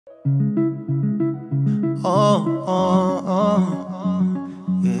Oh, oh,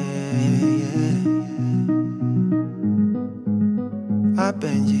 oh, yeah, yeah.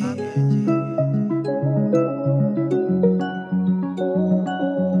 Benji.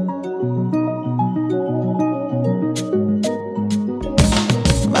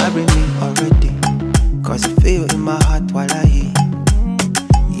 Marry me already, cause you feel in my heart while I hear.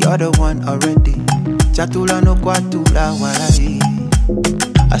 You're the one already. Chatula no kwatula while I hear.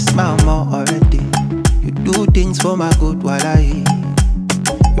 I smile more already. You do things for my good while I hear.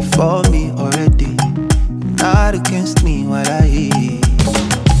 You for me already, not against me while I hear.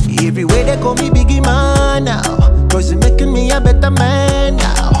 Everywhere they call me Biggie Man now, cause you're making me a better man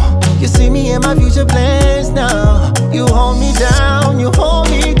now. You see me in my future plans now. You hold me down, you hold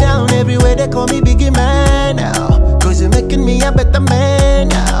me down. Everywhere they call me Biggie Man now, cause you're making me a better man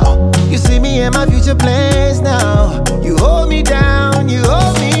now. You see me in my future plans now. You hold me down, you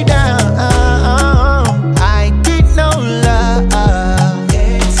hold me down. I did no love.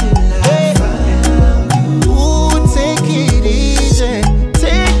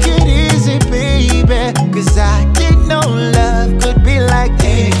 Cause I didn't know love could be like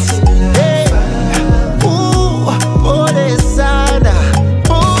this. Hey. Ooh, put it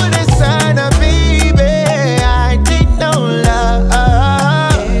sana, baby. I didn't know love.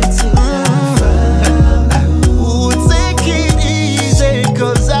 Ooh, take it easy,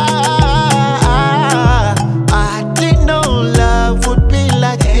 cause I didn't know love would be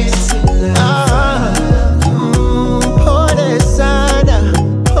like this. Put it sana,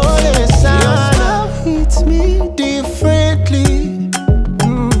 put it sana. Hits me differently.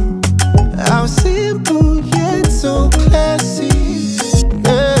 How simple yet so classy.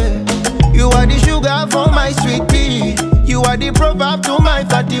 Yeah. You are the sugar for my sweet pea. You are the proverb to my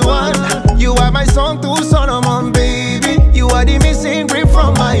 31. You are my song to Solomon, baby. You are the missing grip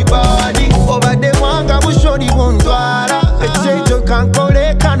from my body. Over the one I will show the one dwara. A change you can't call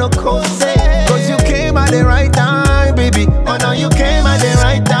it, can't say. Cause you came at the right time, baby. Oh no, you came at the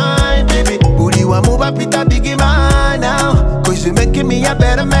right time, baby. I move up with a Biggie Man now, cause you're making me a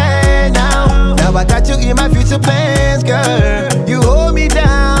better man now. Now I got you in my future plans, girl. You hold me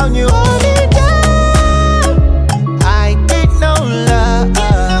down, you hold me down. I did no love.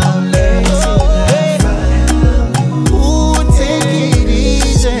 Ooh, take it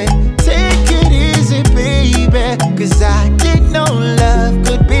easy, baby. Cause I did no love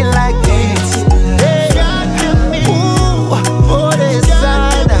could be like this. Ooh, oh, this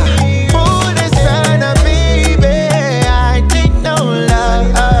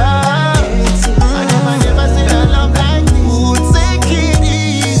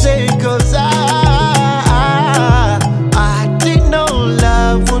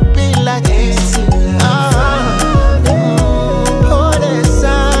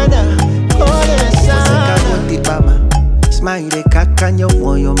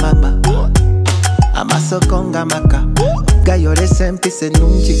your mama amasokonga maka gayole sempise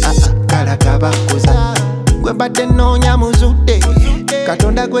nungi kalakaba kuza gwe badde noonya muzudde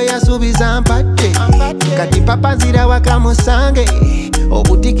katonda gwe yasuubiza mpadde kati papa nzira waka musange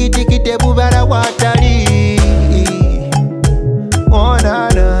obutikitiki tebubala watali.